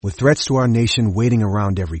With threats to our nation waiting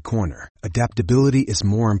around every corner, adaptability is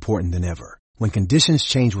more important than ever. When conditions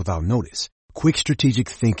change without notice, quick strategic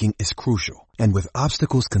thinking is crucial. And with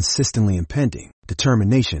obstacles consistently impending,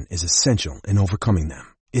 determination is essential in overcoming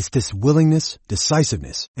them. It's this willingness,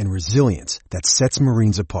 decisiveness, and resilience that sets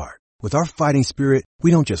Marines apart. With our fighting spirit, we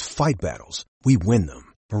don't just fight battles, we win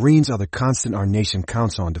them. Marines are the constant our nation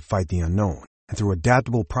counts on to fight the unknown. And through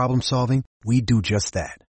adaptable problem solving, we do just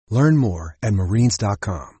that. Learn more at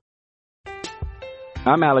marines.com.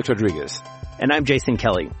 I'm Alex Rodriguez. And I'm Jason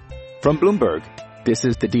Kelly. From Bloomberg, this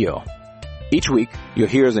is The Deal. Each week, you'll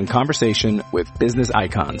hear us in conversation with business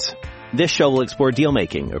icons. This show will explore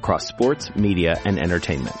deal-making across sports, media, and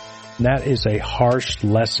entertainment. That is a harsh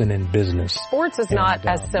lesson in business. Sports is not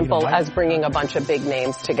as simple as bringing a bunch of big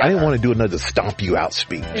names together. I didn't want to do another stomp you out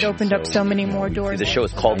speech. It opened up so many more doors. The show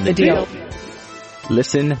is called The Deal.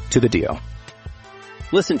 Listen to The Deal.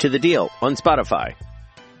 Listen to The Deal on Spotify.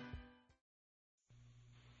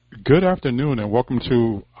 Good afternoon and welcome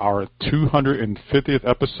to our 250th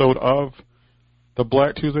episode of the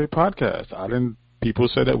Black Tuesday podcast. People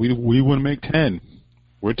said that we wouldn't make 10.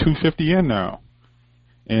 We're 250 in now.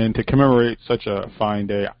 And to commemorate such a fine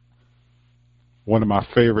day, one of my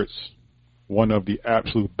favorites, one of the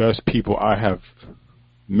absolute best people I have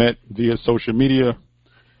met via social media.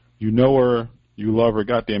 You know her, you love her,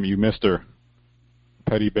 goddamn it, you missed her.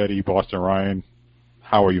 Petty Betty, Boston Ryan,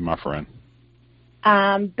 how are you, my friend?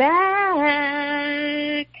 I'm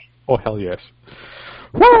back. Oh, hell yes.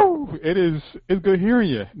 Woo! It's good hearing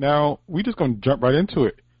you. Now, we're just going to jump right into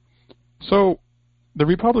it. So, the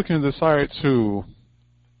Republicans decided to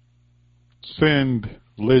send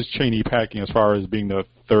Liz Cheney packing as far as being the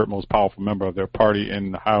third most powerful member of their party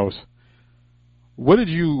in the House. What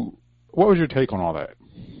was your take on all that?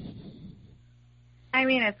 I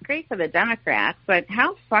mean, it's great for the Democrats, but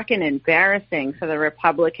how fucking embarrassing for the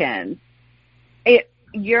Republicans.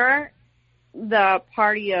 You're the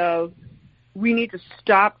party of, we need to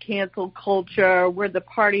stop cancel culture. We're the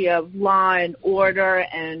party of law and order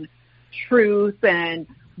and truth and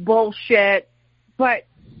bullshit. But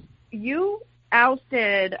you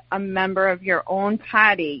ousted a member of your own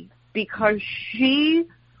party because she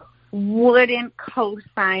wouldn't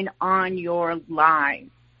co-sign on your lie.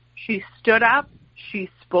 She stood up. She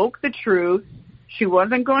spoke the truth. She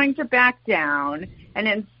wasn't going to back down. And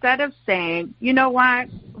instead of saying, you know what,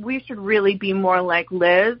 we should really be more like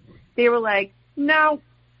Liz, they were like, no,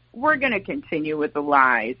 we're going to continue with the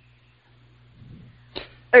lies.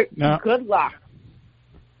 Now, good luck.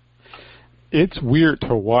 It's weird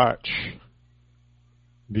to watch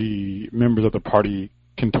the members of the party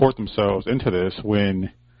contort themselves into this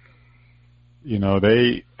when, you know,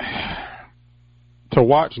 to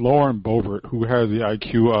watch Lauren Boebert, who has the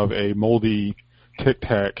IQ of a moldy Tic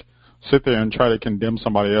Tac, sit there and try to condemn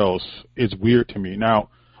somebody else is weird to me. Now,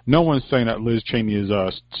 no one's saying that Liz Cheney is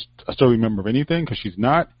a sterling member of anything, because she's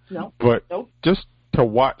not. No. But nope. Just to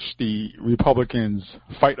watch the Republicans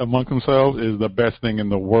fight among themselves is the best thing in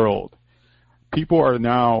the world. People are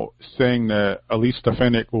now saying that Elise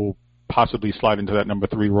Stefanik will possibly slide into that number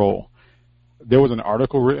 3 role. There was an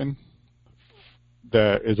article written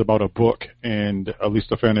that is about a book, and Elise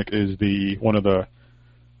Stefanik is one of the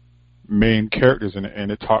main characters in it,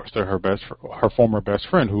 and it talks to her former best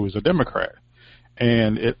friend, who is a Democrat,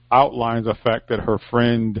 and it outlines the fact that her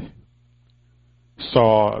friend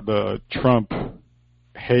saw the Trump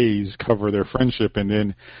haze cover their friendship, and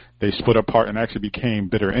then they split apart and actually became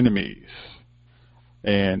bitter enemies.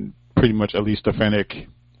 And pretty much Elise Stefanik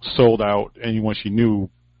sold out anyone she knew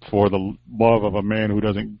for the love of a man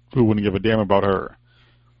who wouldn't give a damn about her.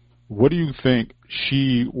 What do you think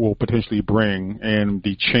she will potentially bring, and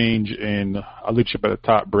the change in leadership at the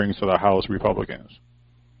top brings to the House Republicans?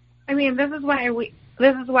 I mean, this is why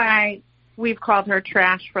we've called her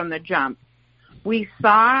trash from the jump. We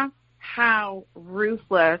saw how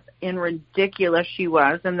ruthless and ridiculous she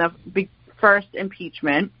was in the first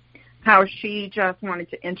impeachment, how she just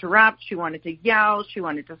wanted to interrupt, she wanted to yell, she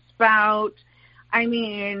wanted to spout. I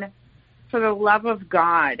mean, for the love of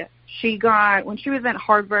God, when she was at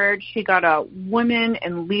Harvard, she got a Women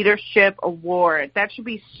in Leadership Award. That should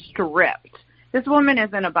be stripped. This woman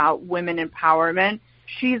isn't about women empowerment.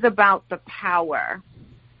 She's about the power.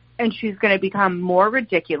 And she's going to become more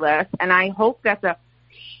ridiculous. And I hope that's a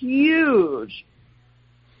huge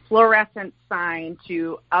fluorescent sign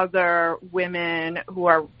to other women who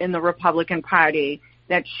are in the Republican Party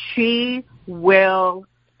that she will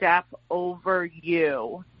step over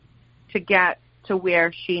you to get to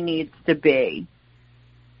where she needs to be.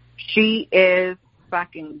 She is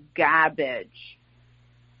fucking garbage.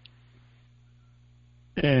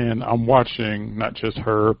 And I'm watching not just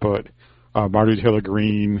her, but Marjorie Taylor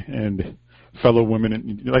Greene and fellow women.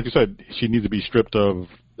 And like you said, she needs to be stripped of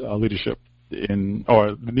leadership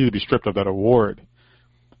or need to be stripped of that award.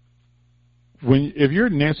 If you're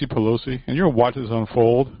Nancy Pelosi and you're watching this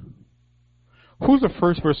unfold, who's the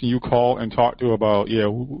first person you call and talk to about,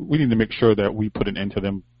 we need to make sure that we put an end to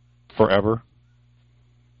them forever?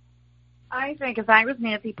 I think if I was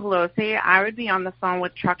Nancy Pelosi, I would be on the phone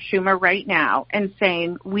with Chuck Schumer right now and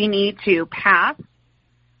saying we need to pass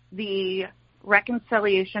the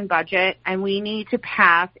reconciliation budget and we need to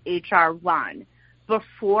pass H.R. 1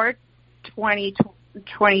 before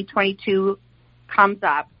 2022 comes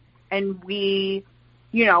up and we,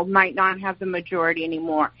 might not have the majority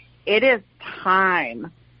anymore. It is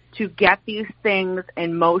time to get these things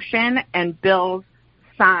in motion and bills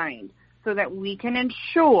signed so that we can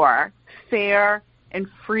ensure fair and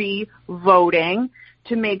free voting,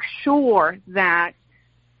 to make sure that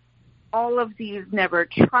all of these never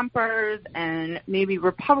Trumpers and maybe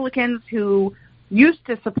Republicans who used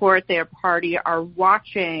to support their party are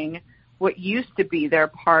watching what used to be their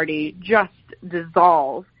party just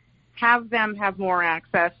dissolve. Have them have more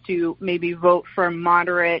access to maybe vote for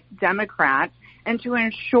moderate Democrats, and to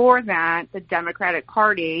ensure that the Democratic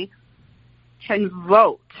Party can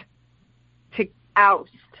vote to oust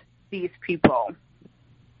these people.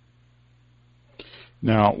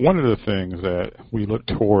 Now, one of the things that we look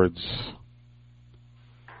towards,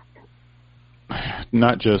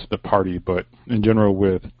 not just the party, but in general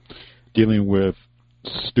with dealing with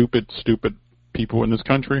stupid people in this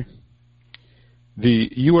country, the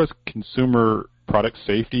U.S. Consumer Product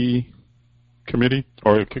Safety Committee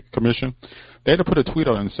or Commission, they had to put a tweet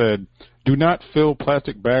out and said, "Do not fill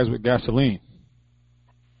plastic bags with gasoline."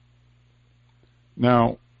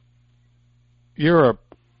 Now, you're a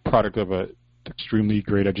product of an extremely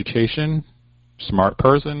great education, smart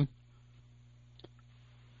person.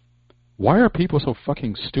 Why are people so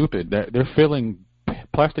fucking stupid that they're filling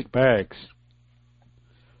plastic bags,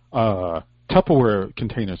 Tupperware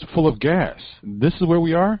containers full of gas? This is where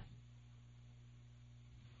we are?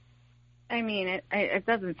 I mean, it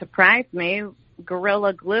doesn't surprise me.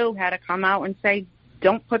 Gorilla Glue had to come out and say,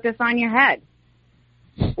 don't put this on your head.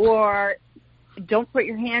 Or don't put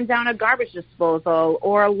your hand down a garbage disposal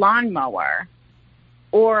or a lawnmower.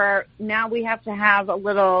 Or now we have to have a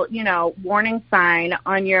little, warning sign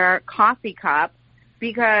on your coffee cup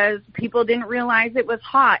because people didn't realize it was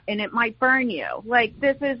hot and it might burn you. Like,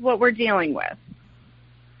 this is what we're dealing with.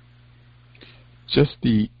 Just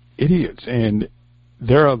the idiots. And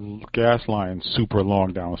there are gas lines super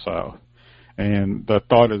long down south. And the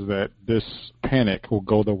thought is that this panic will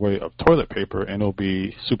go the way of toilet paper and it'll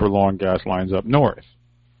be super long gas lines up north.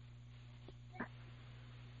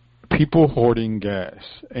 People hoarding gas.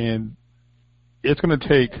 And it's going to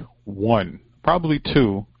take one, probably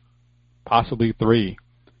two, possibly three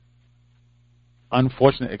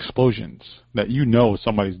unfortunate explosions that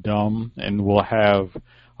somebody's dumb and will have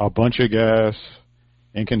a bunch of gas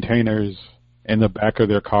in containers in the back of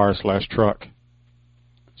their car/truck.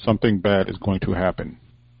 Something bad is going to happen.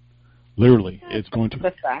 Literally, it's going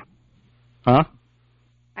to. Huh?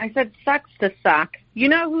 I said sucks to suck. You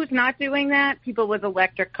know who's not doing that? People with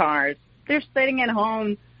electric cars. They're sitting at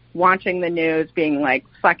home watching the news being like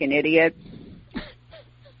fucking idiots.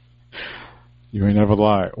 You ain't never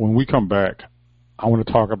lie. When we come back, I want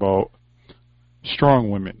to talk about strong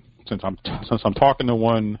women. Since I'm talking to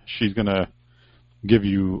one, she's going to give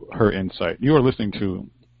you her insight. You are listening to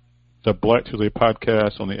the Black Tuesday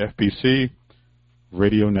podcast on the FBC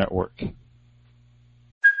Radio Network. Hey,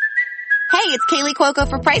 it's Kaylee Cuoco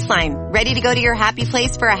for Priceline. Ready to go to your happy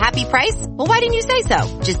place for a happy price? Well, why didn't you say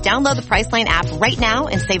so? Just download the Priceline app right now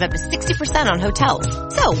and save up to 60% on hotels.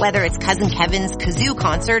 So whether it's Cousin Kevin's Kazoo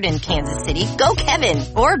Concert in Kansas City, go Kevin,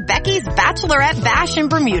 or Becky's Bachelorette Bash in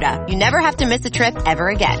Bermuda, you never have to miss a trip ever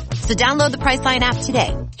again. So download the Priceline app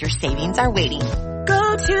today. Your savings are waiting.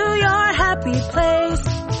 Go to your happy place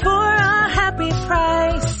for a happy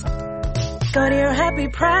price. Go to your happy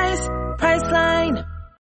price, Priceline.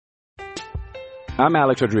 I'm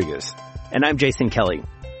Alex Rodriguez. And I'm Jason Kelly.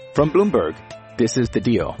 From Bloomberg, this is The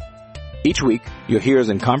Deal. Each week, you'll hear us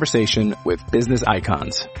in conversation with business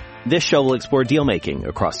icons. This show will explore deal-making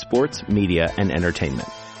across sports, media, and entertainment.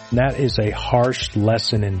 That is a harsh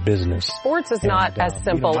lesson in business. Sports is not as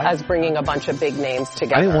simple as bringing a bunch of big names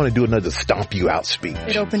together. I didn't want to do another stomp you out speech.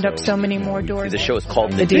 It opened up so many more doors. The show is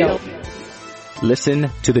called The Deal. Listen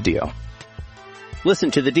to The Deal.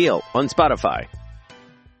 Listen to The Deal on Spotify.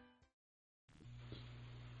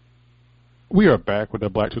 We are back with the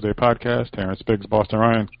Black Tuesday podcast. Terrence Biggs, Boston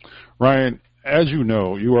Ryan. Ryan, as you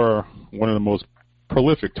know, you are one of the most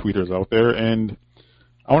prolific tweeters out there, and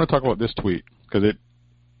I want to talk about this tweet because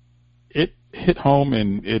it hit home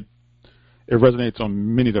and it resonates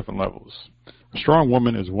on many different levels. A strong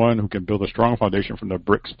woman is one who can build a strong foundation from the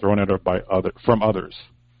bricks thrown at her from others.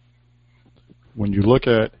 When you look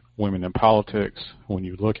at women in politics, when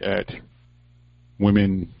you look at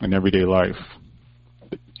women in everyday life,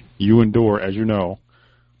 you endure, as you know,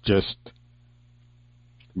 just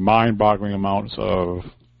mind-boggling amounts of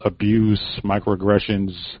abuse,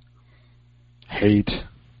 microaggressions, hate,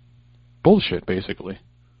 bullshit, basically.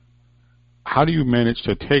 How do you manage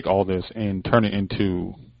to take all this and turn it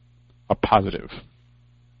into a positive?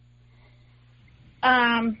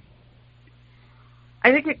 I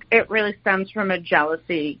think it really stems from a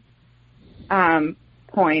jealousy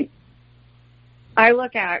point. I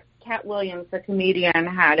look at Cat Williams, the comedian,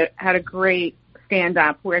 had a great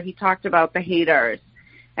stand-up where he talked about the haters.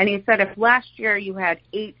 And he said if last year you had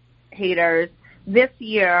 8 haters, this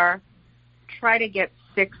year try to get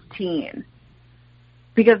 16.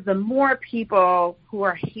 Because the more people who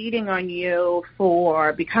are hating on you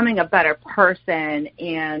for becoming a better person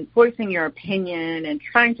and voicing your opinion and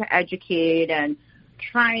trying to educate and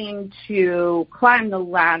trying to climb the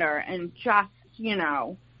ladder and just,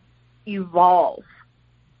 evolve,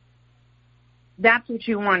 that's what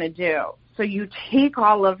you want to do. So you take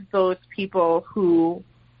all of those people who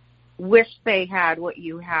wish they had what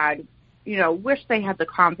you had, wish they had the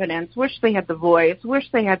confidence, wish they had the voice, wish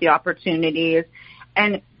they had the opportunities,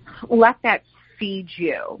 and let that feed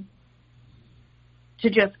you to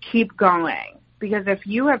just keep going. Because if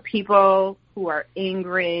you have people who are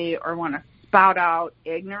angry or want to spout out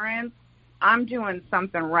ignorance, I'm doing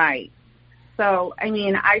something right. So, I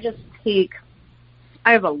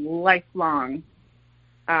have a lifelong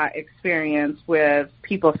experience with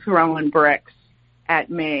people throwing bricks at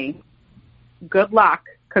me. Good luck,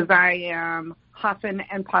 because I am huffing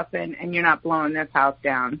and puffing, and you're not blowing this house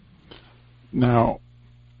down. Now,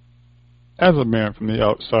 as a man from the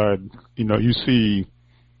outside, you see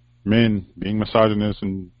men being misogynist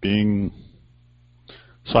and being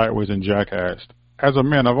sideways and jackassed. As a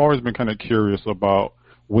man, I've always been kind of curious about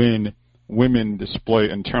when women display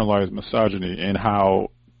internalized misogyny and how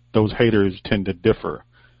those haters tend to differ.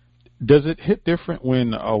 Does it hit different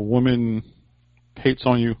when a woman hates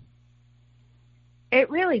on you? It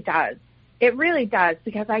really does. It really does,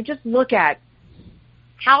 because I just look at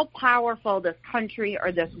how powerful this country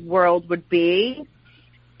or this world would be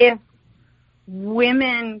if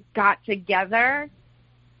women got together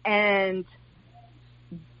and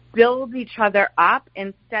build each other up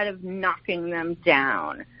instead of knocking them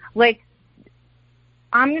down. Like,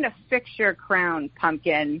 I'm going to fix your crown,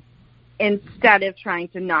 pumpkin, instead of trying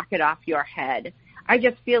to knock it off your head. I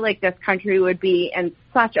just feel like this country would be in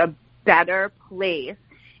such a better place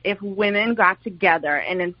if women got together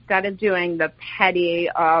and instead of doing the petty,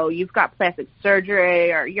 oh, you've got plastic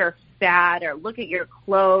surgery or you're fat or look at your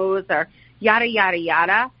clothes or yada, yada,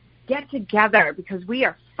 yada, get together, because we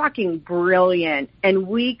are fucking brilliant and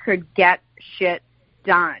we could get shit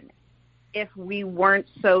done if we weren't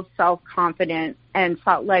so self-confident and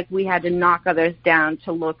felt like we had to knock others down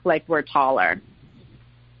to look like we're taller.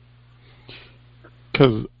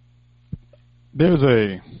 Because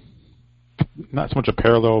there's not so much a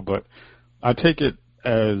parallel, but I take it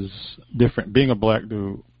as different. Being a black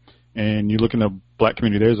dude, and you look in the black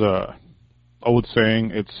community, there's a old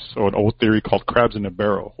saying, an old theory called crabs in a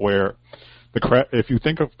barrel, where if you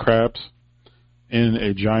think of crabs in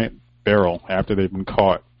a giant barrel after they've been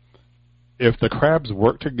caught, if the crabs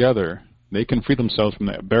work together, they can free themselves from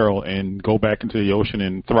that barrel and go back into the ocean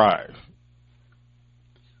and thrive.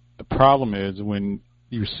 The problem is when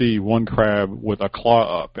you see one crab with a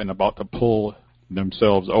claw up and about to pull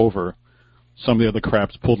themselves over, some of the other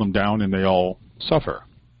crabs pull them down and they all suffer.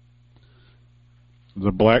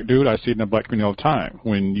 The black dude, I see it in the black community all the time.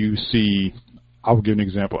 When you see, I'll give an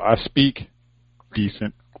example. I speak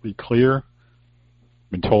decently clear.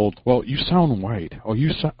 Been told, well, you sound white. Oh,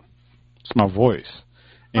 it's my voice.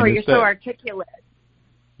 And you're so articulate.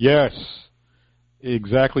 Yes,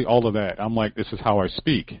 exactly all of that. I'm like, this is how I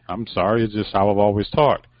speak. I'm sorry, it's just how I've always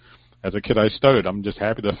talked. As a kid, I stuttered. I'm just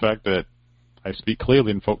happy the fact that I speak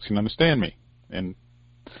clearly and folks can understand me.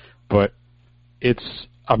 But it's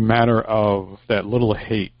a matter of that little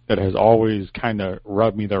hate that has always kind of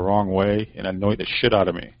rubbed me the wrong way and annoyed the shit out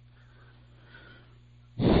of me.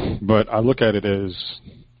 But I look at it as,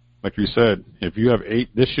 like you said, if you have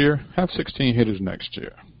 8 this year, have 16 hitters next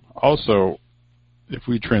year. Also, if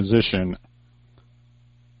we transition,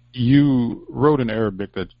 you wrote in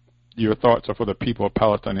Arabic that your thoughts are for the people of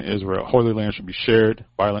Palestine and Israel. Holy land should be shared.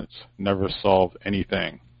 Violence never solved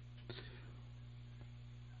anything.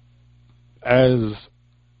 as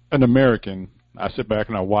an American, I sit back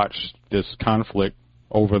and I watch this conflict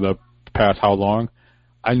over the past how long.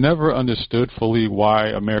 I never understood fully why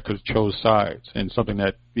America chose sides and something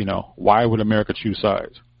that, why would America choose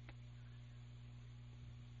sides?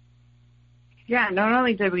 Yeah, not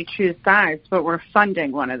only did we choose sides, but we're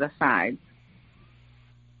funding one of the sides.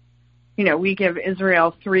 We give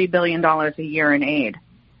Israel $3 billion a year in aid.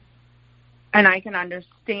 And I can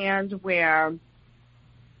understand where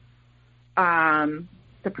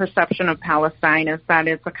the perception of Palestine is that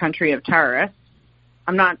it's a country of terrorists.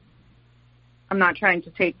 I'm not trying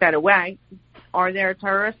to take that away. Are there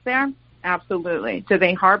terrorists there? Absolutely. Do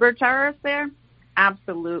they harbor terrorists there?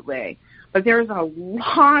 Absolutely. But there's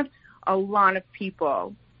a lot of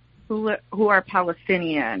people who are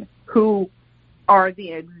Palestinian who are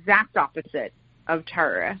the exact opposite of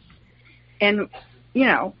terrorists. And,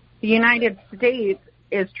 the United States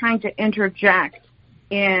is trying to interject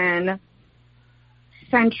in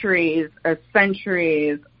centuries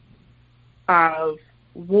of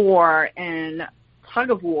war and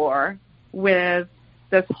tug of war with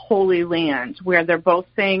this holy land where they're both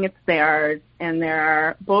saying it's theirs and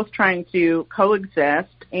they're both trying to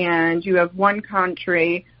coexist. And you have one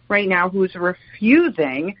country right now who's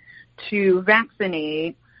refusing to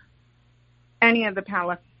vaccinate any of the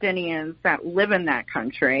Palestinians that live in that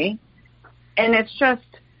country. And it's just,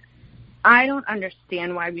 I don't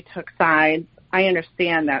understand why we took sides. I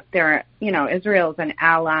understand that Israel is an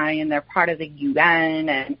ally and they're part of the UN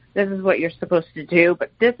and this is what you're supposed to do,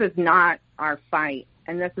 but this is not our fight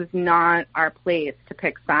and this is not our place to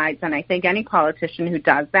pick sides. And I think any politician who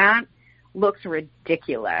does that looks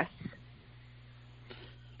ridiculous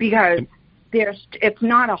because it's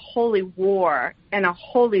not a holy war and a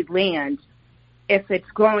holy land if it's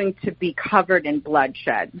going to be covered in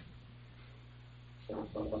bloodshed.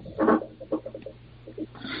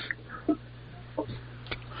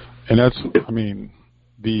 And that's,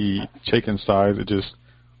 the taking sides,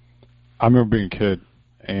 I remember being a kid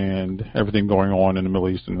and everything going on in the Middle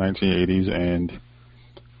East in the 1980s, and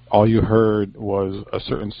all you heard was a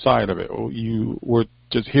certain side of it. You were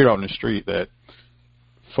just hear out in the street that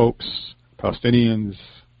folks, Palestinians,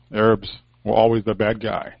 Arabs, were always the bad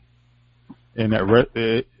guy. And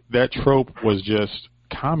that trope was just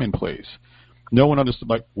commonplace. No one understood,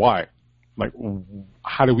 why?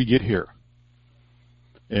 How did we get here?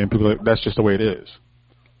 And people are like, that's just the way it is.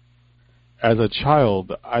 As a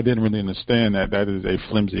child, I didn't really understand that is a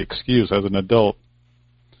flimsy excuse. As an adult,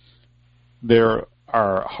 there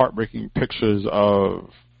are heartbreaking pictures of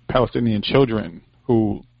Palestinian children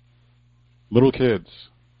little kids,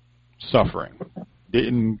 suffering,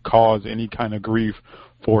 didn't cause any kind of grief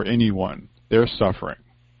for anyone. They're suffering.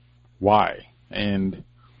 Why? And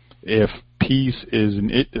if peace is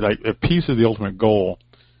the ultimate goal,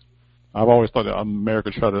 I've always thought that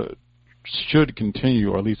America should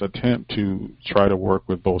continue, or at least attempt to try to work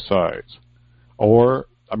with both sides.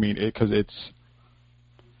 Because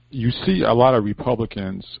you see a lot of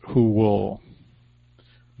Republicans who will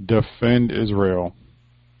defend Israel,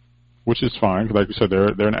 which is fine, because like you said,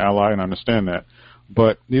 they're an ally, and I understand that.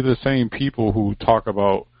 But these are the same people who talk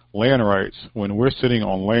about land rights when we're sitting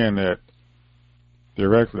on land that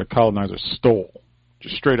the colonizers stole,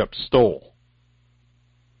 just straight up stole.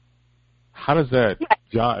 How does that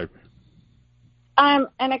jive? And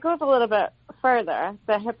it goes a little bit further.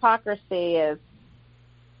 The hypocrisy is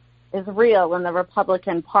real in the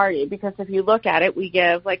Republican Party, because if you look at it, we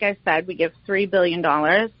give, like I said, $3 billion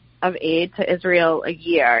of aid to Israel a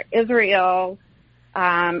year. Israel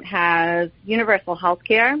has universal health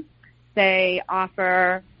care. They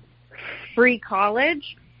offer free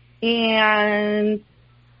college and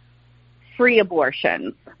free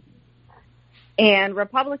abortions. And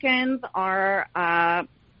Republicans are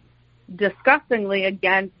disgustingly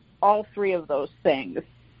against all three of those things.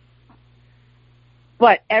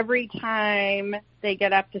 But every time they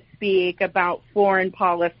get up to speak about foreign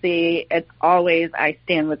policy, it's always, I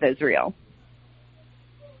stand with Israel.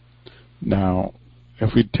 Now,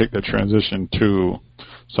 if we take the transition to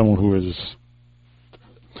someone who has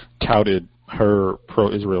touted her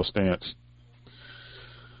pro-Israel stance,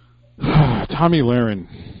 Tomi Lahren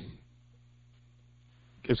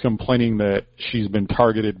is complaining that she's been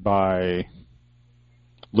targeted by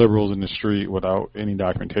liberals in the street without any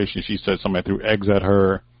documentation. She said somebody threw eggs at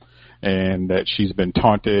her and that she's been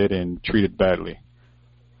taunted and treated badly.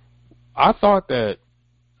 I thought that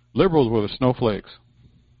liberals were the snowflakes.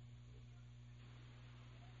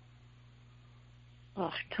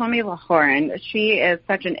 Oh, Tomi Lahren, she is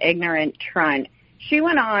such an ignorant trunt. She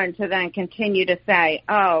went on to then continue to say,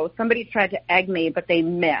 somebody tried to egg me, but they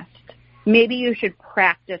missed. Maybe you should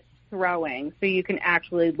practice throwing so you can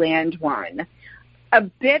actually land one.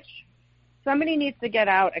 Somebody needs to get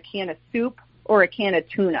out a can of soup or a can of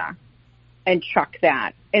tuna and chuck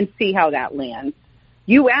that and see how that lands.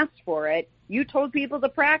 You asked for it. You told people to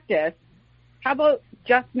practice. How about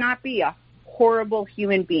just not be a horrible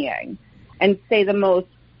human being and say the most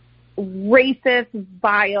racist,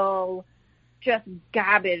 vile, just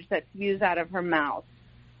garbage that spews out of her mouth?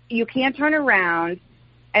 You can't turn around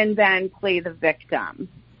and then play the victim.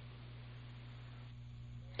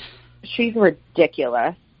 She's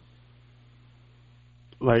ridiculous.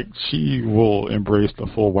 Like, she will embrace the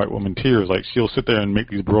full white woman tears. Like, she'll sit there and make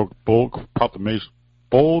these bold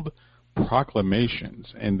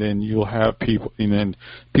proclamations, and then you'll have people, and then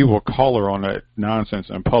people will call her on that nonsense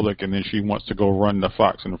in public, and then she wants to go run to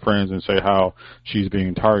Fox and Friends and say how she's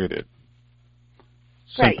being targeted.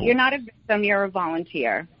 Simple. Right, you're not a victim, you're a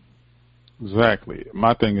volunteer. Exactly.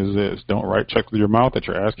 My thing is this: don't write checks with your mouth that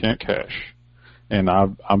your ass can't cash. And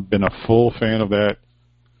I've been a full fan of that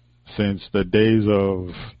since the days of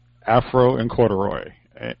Afro and corduroy.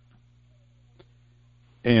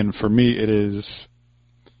 And for me,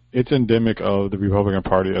 it's endemic of the Republican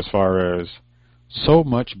Party as far as so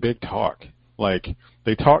much big talk. Like,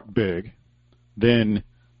 they talk big, then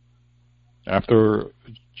after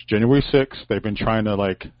January 6th, they've been trying to,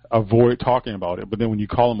 like, avoid talking about it, but then when you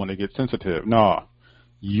call them when they get sensitive, nah,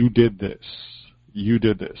 you did this. You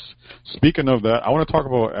did this. Speaking of that, I want to talk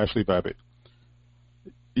about Ashley Babbitt.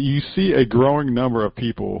 You see a growing number of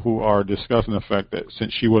people who are discussing the fact that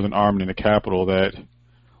since she wasn't armed in the Capitol, that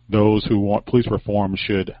those who want police reform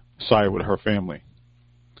should side with her family.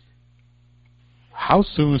 How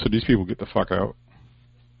soon should these people get the fuck out?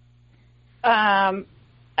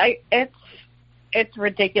 It's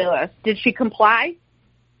ridiculous. Did she comply?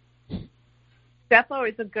 That's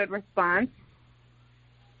always a good response.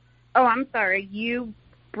 Oh, I'm sorry. You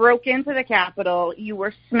broke into the Capitol. You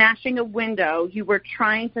were smashing a window. You were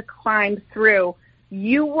trying to climb through.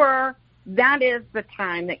 That is the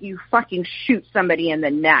time that you fucking shoot somebody in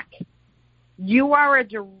the neck. You are a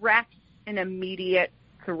direct and immediate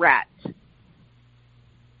threat.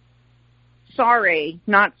 Sorry,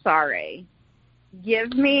 not sorry.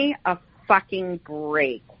 Give me a fucking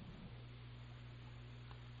break.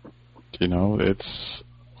 You know, it's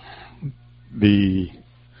the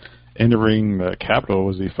entering the Capitol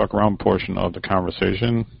was the fuck around portion of the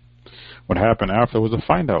conversation. What happened after was the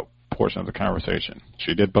find out portion of the conversation.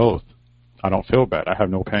 She did both. I don't feel bad. I have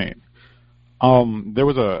no pain.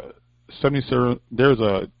 There's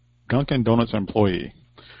a Dunkin' Donuts employee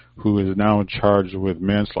who is now charged with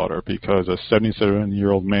manslaughter because a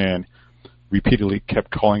 77-year-old man repeatedly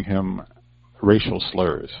kept calling him racial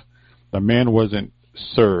slurs. The man wasn't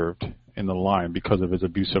served in the line because of his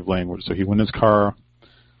abusive language. So he went in his car,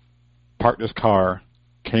 parked his car,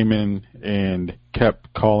 came in, and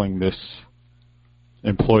kept calling this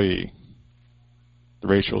employee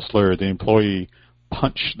racial slur. The employee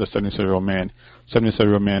punched the 77-year-old man.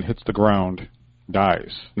 77-year-old man hits the ground,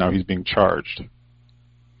 dies. Now he's being charged.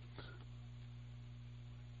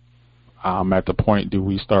 I'm at the point, do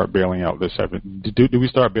we start bailing out this? Do we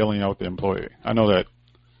start bailing out the employee? I know that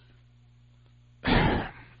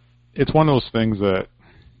it's one of those things that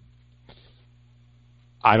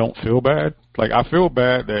I don't feel bad. Like, I feel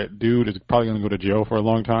bad that dude is probably going to go to jail for a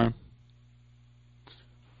long time,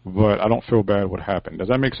 but I don't feel bad what happened. Does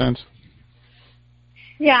that make sense?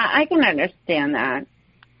 Yeah, I can understand that.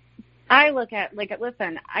 I look at,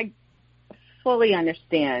 listen, I fully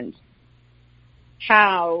understand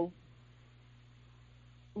how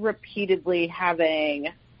repeatedly having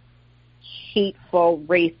hateful,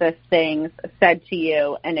 racist things said to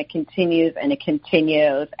you, and it continues,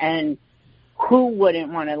 and who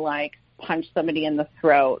wouldn't want to, punch somebody in the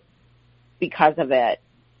throat because of it?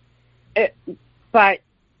 But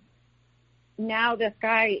now this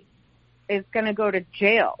guy is going to go to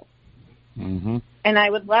jail. Mm-hmm. And I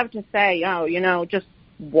would love to say, just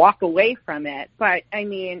walk away from it. But, I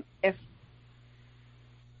mean, if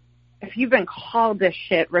you've been called this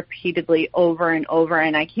shit repeatedly over and over,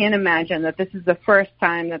 and I can't imagine that this is the first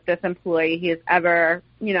time that this employee has ever,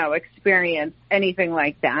 experienced anything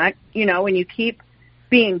like that, when you keep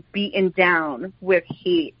being beaten down with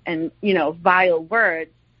hate and, vile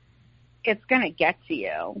words, it's going to get to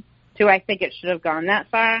you. Do I think it should have gone that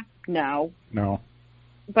far? No.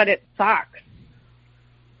 But it sucks.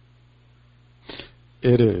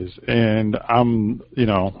 It is. And I'm,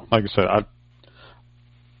 like I said,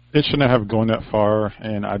 it shouldn't have gone that far,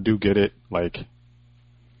 and I do get it,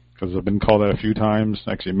 because I've been called that a few times,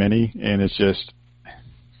 actually many, and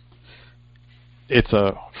it's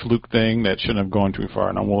a fluke thing that shouldn't have gone too far,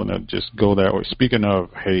 and I'm willing to just go that way. Speaking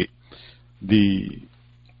of hate, the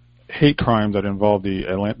hate crimes that involve the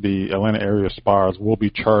Atlanta area spas will be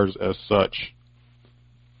charged as such.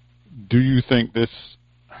 Do you think this,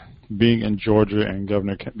 being in Georgia and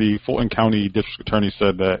the Fulton County District Attorney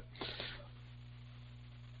said that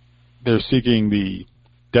they're seeking the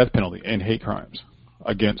death penalty in hate crimes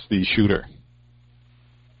against the shooter?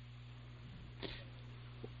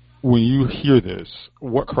 When you hear this,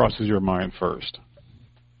 what crosses your mind first?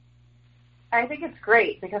 I think it's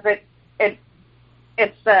great because it's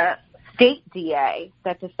the state DA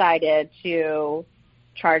that decided to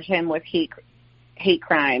charge him with hate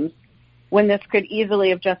crimes when this could easily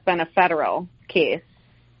have just been a federal case.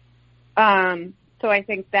 So I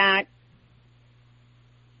think that's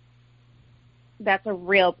a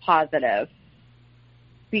real positive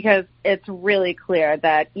because it's really clear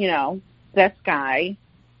that, this guy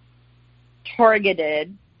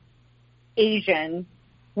targeted Asian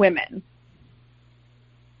women.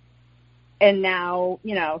 And now,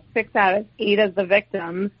 6 out of 8 of the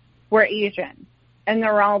victims were Asian. And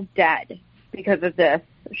they're all dead because of this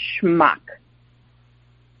schmuck.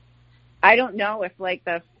 I don't know if,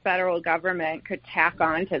 the federal government could tack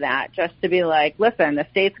on to that just to be like, listen, the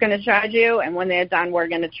state's going to charge you, and when they're done, we're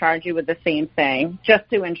going to charge you with the same thing, just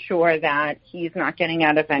to ensure that he's not getting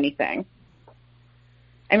out of anything.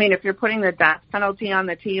 I mean, if you're putting the death penalty on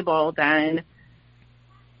the table, then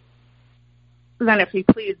if he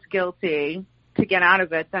pleads guilty to get out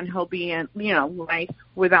of it, then he'll be in, life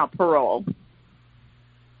without parole.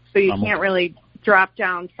 So you can't really drop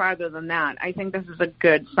down farther than that. I think this is a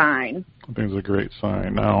good sign. I think it's a great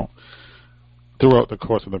sign. Now, throughout the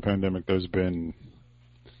course of the pandemic, there's been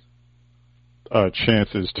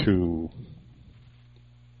chances to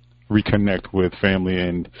reconnect with family,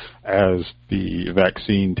 and as the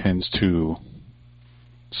vaccine tends to,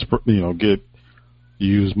 get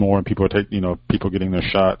used more, and people people getting their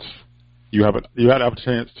shots, you had a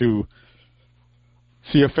chance to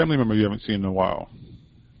see a family member you haven't seen in a while.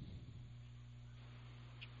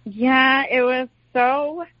 Yeah, it was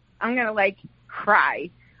so, I'm going to cry.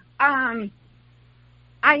 I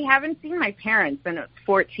haven't seen my parents in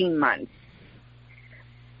 14 months.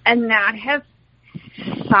 And that has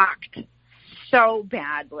sucked so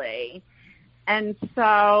badly. And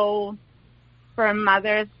so for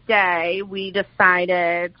Mother's Day, we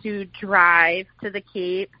decided to drive to the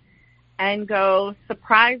Cape and go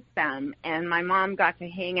surprise them. And my mom got to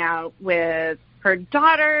hang out with her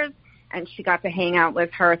daughters, and she got to hang out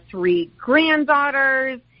with her 3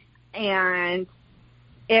 granddaughters, and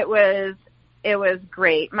it was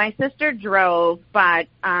great. My sister drove, but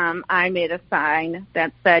I made a sign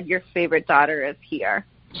that said, "Your favorite daughter is here."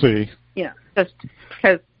 See? Just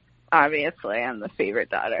because obviously I'm the favorite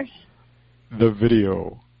daughter. The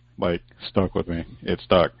video, stuck with me. It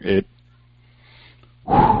stuck. We're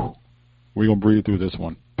going to breathe through this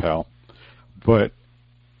one, pal. But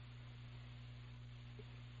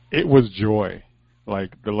it was joy. The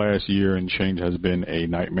last year and change has been a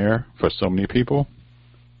nightmare for so many people.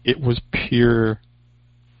 It was pure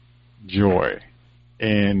joy.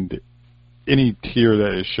 And any tear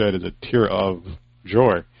that is shed is a tear of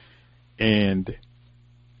joy. And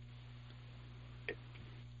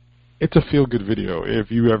it's a feel-good video.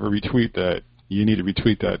 If you ever retweet that, you need to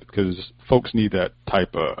retweet that because folks need that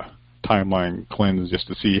type of timeline cleanse just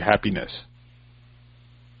to see happiness.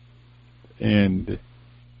 And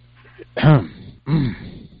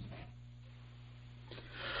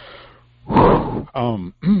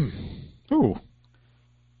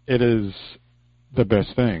it is the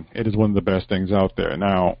best thing. It is one of the best things out there.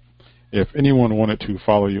 Now, if anyone wanted to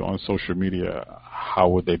follow you on social media, how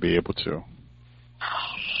would they be able to?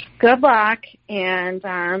 Good luck, and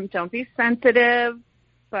don't be sensitive,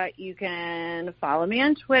 but you can follow me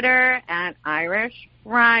on Twitter at Irish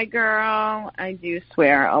Rye Girl. I do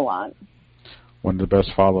swear a lot. One of the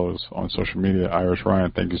best follows on social media, Irish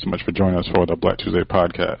Ryan. Thank you so much for joining us for the Black Tuesday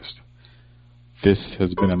podcast. This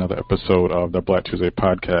has been another episode of the Black Tuesday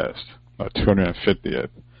podcast, 250th. I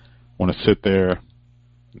want to sit there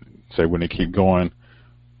and say when they keep going,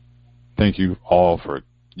 thank you all for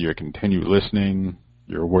your continued listening,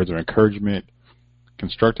 your words of encouragement,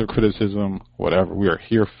 constructive criticism, whatever. We are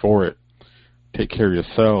here for it. Take care of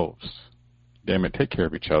yourselves. Damn it, take care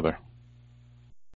of each other.